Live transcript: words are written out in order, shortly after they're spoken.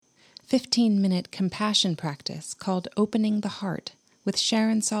15-minute compassion practice called Opening the Heart with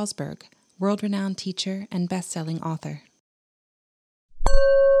Sharon Salzberg, world-renowned teacher and best-selling author.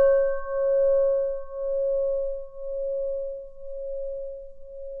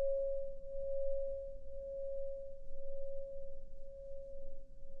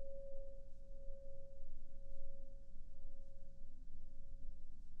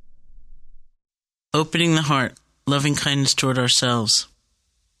 Opening the heart, loving kindness toward ourselves.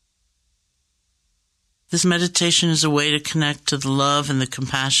 This meditation is a way to connect to the love and the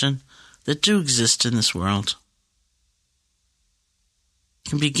compassion that do exist in this world.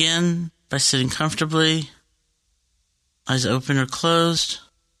 You can begin by sitting comfortably, eyes open or closed,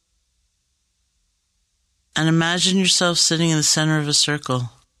 and imagine yourself sitting in the center of a circle.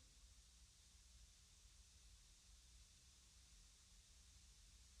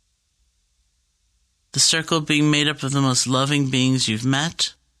 The circle being made up of the most loving beings you've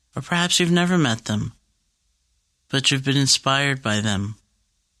met, or perhaps you've never met them, but you've been inspired by them.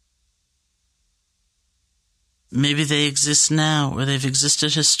 Maybe they exist now, or they've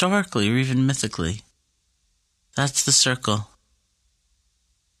existed historically, or even mythically. That's the circle.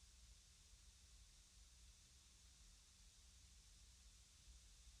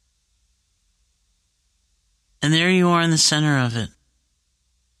 And there you are in the center of it.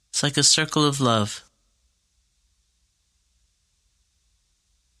 It's like a circle of love.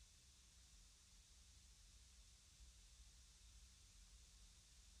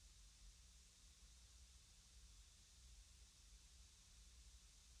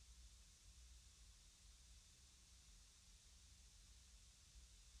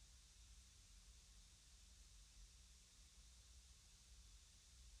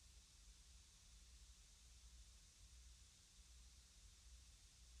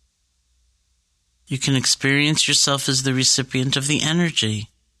 You can experience yourself as the recipient of the energy,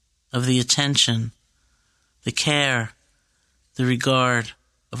 of the attention, the care, the regard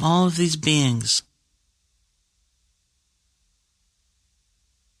of all of these beings.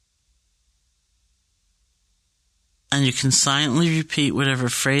 And you can silently repeat whatever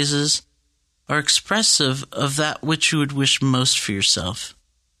phrases are expressive of that which you would wish most for yourself,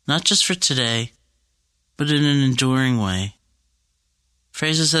 not just for today, but in an enduring way.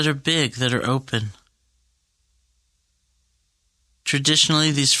 Phrases that are big, that are open.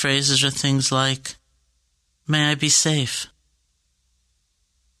 Traditionally, these phrases are things like, may I be safe,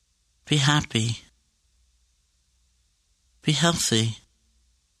 be happy, be healthy,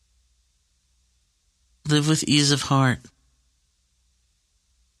 live with ease of heart.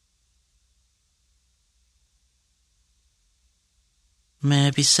 May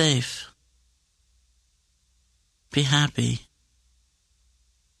I be safe, be happy,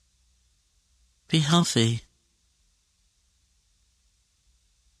 be healthy,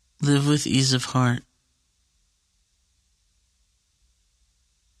 live with ease of heart.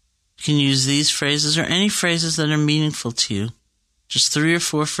 You can use these phrases or any phrases that are meaningful to you. Just 3 or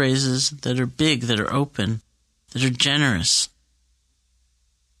 4 phrases that are big, that are open, that are generous.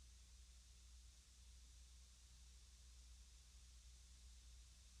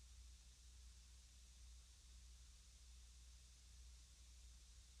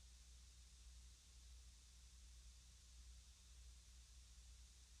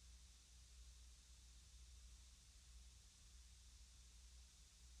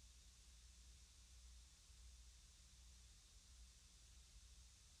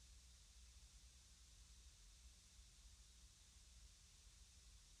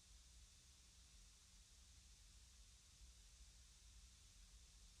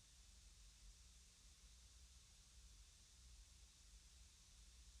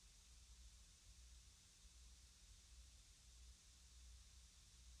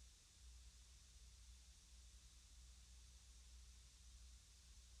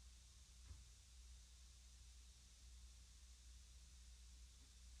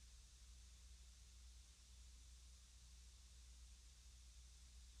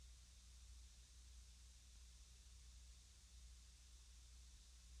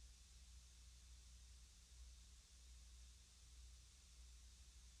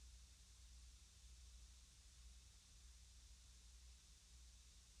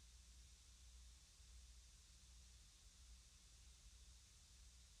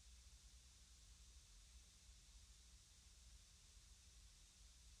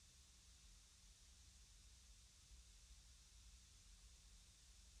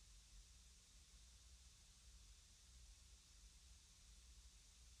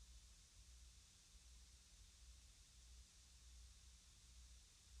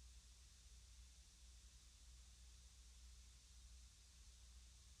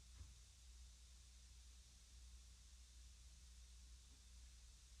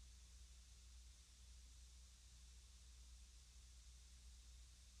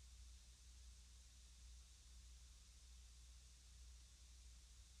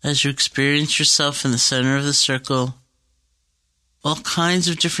 As you experience yourself in the center of the circle, all kinds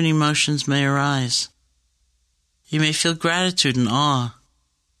of different emotions may arise. You may feel gratitude and awe.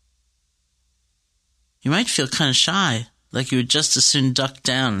 You might feel kind of shy, like you would just as soon duck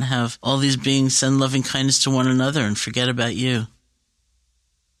down and have all these beings send loving kindness to one another and forget about you.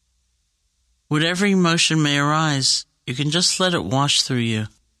 Whatever emotion may arise, you can just let it wash through you.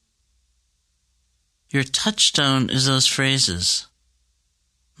 Your touchstone is those phrases.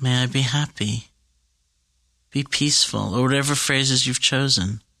 May I be happy, be peaceful, or whatever phrases you've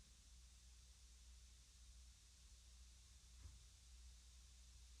chosen.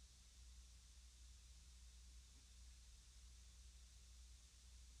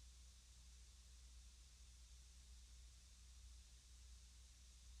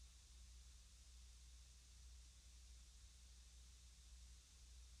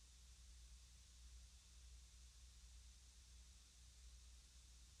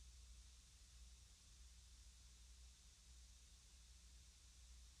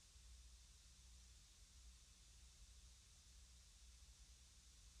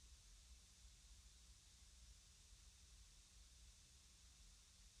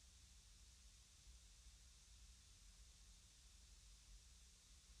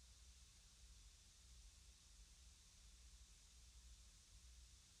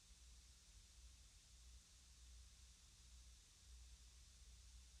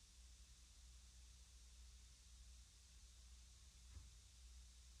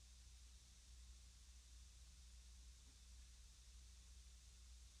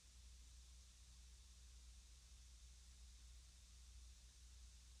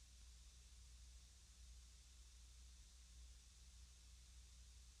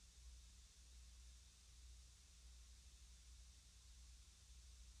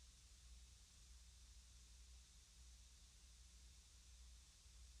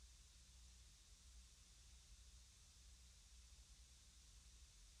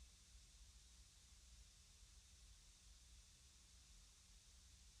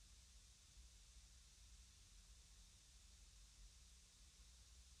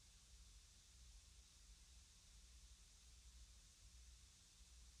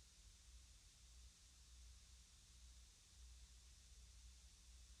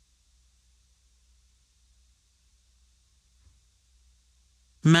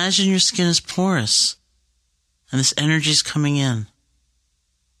 Imagine your skin is porous, and this energy is coming in.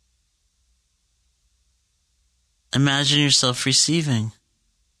 Imagine yourself receiving.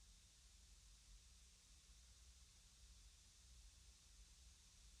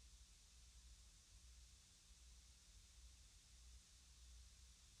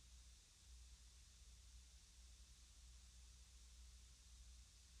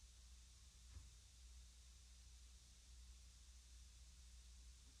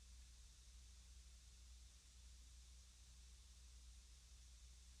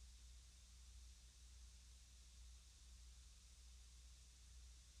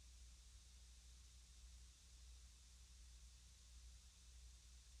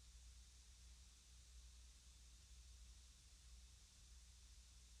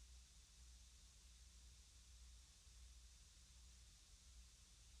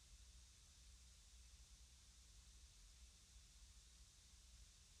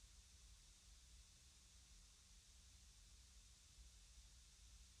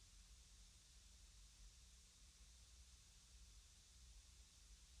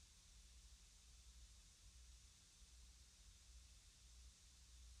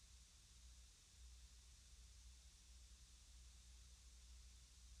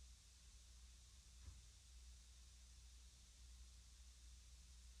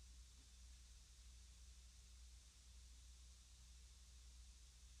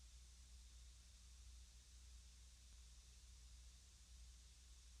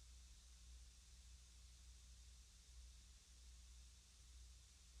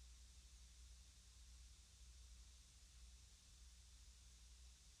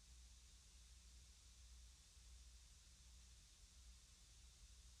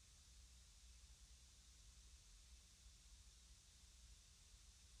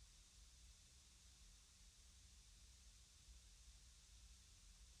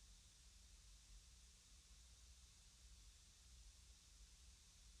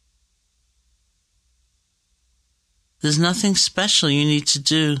 There's nothing special you need to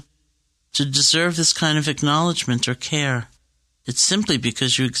do to deserve this kind of acknowledgement or care. It's simply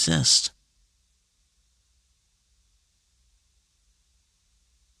because you exist.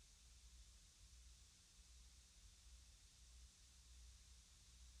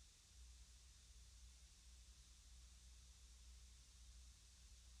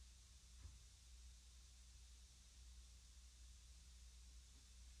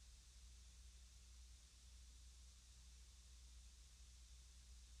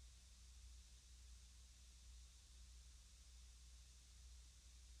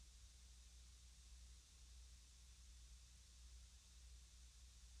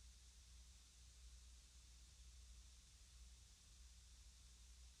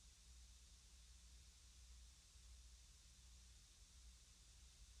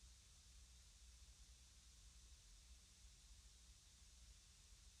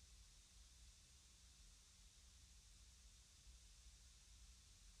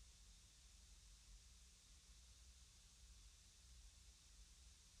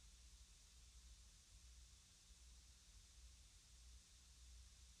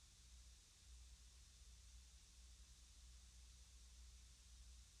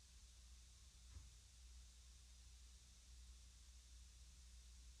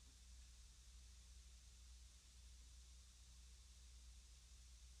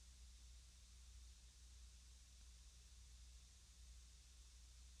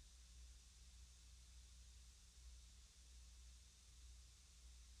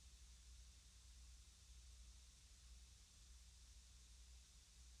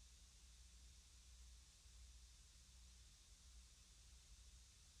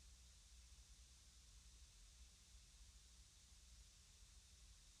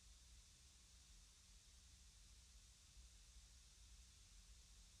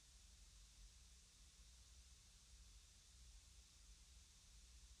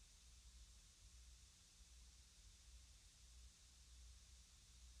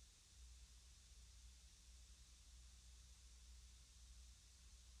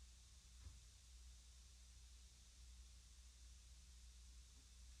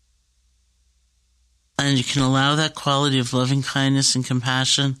 And you can allow that quality of loving kindness and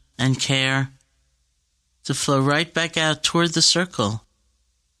compassion and care to flow right back out toward the circle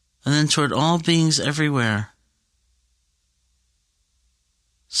and then toward all beings everywhere.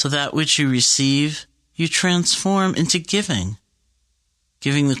 So that which you receive, you transform into giving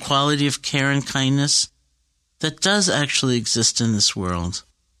the quality of care and kindness that does actually exist in this world,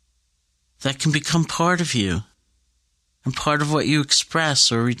 that can become part of you and part of what you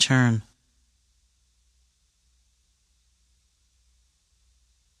express or return.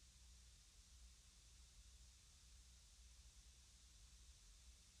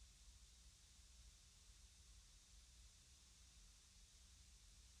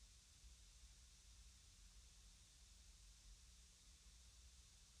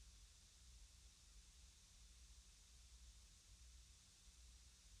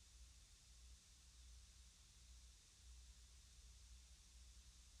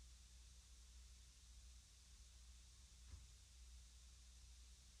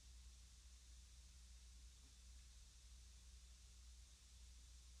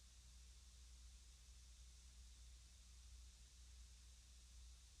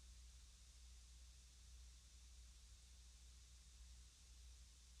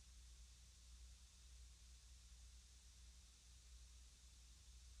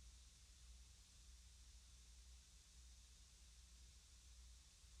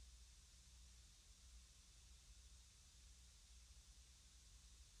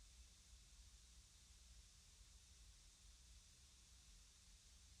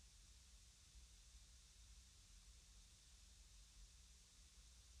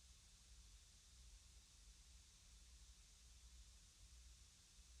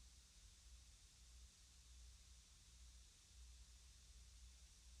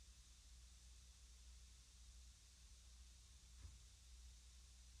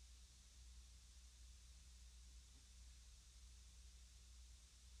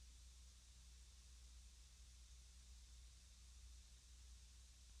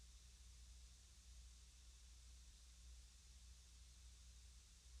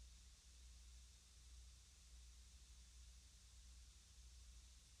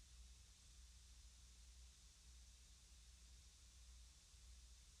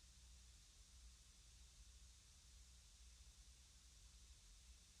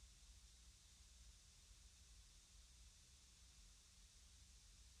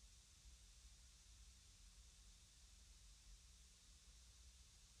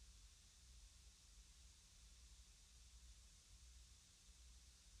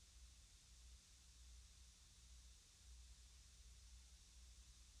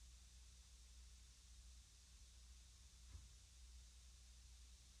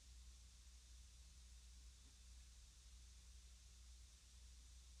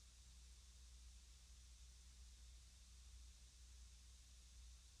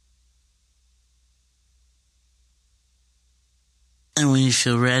 And when you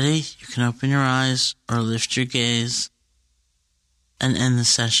feel ready, you can open your eyes or lift your gaze and end the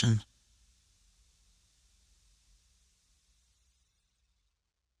session.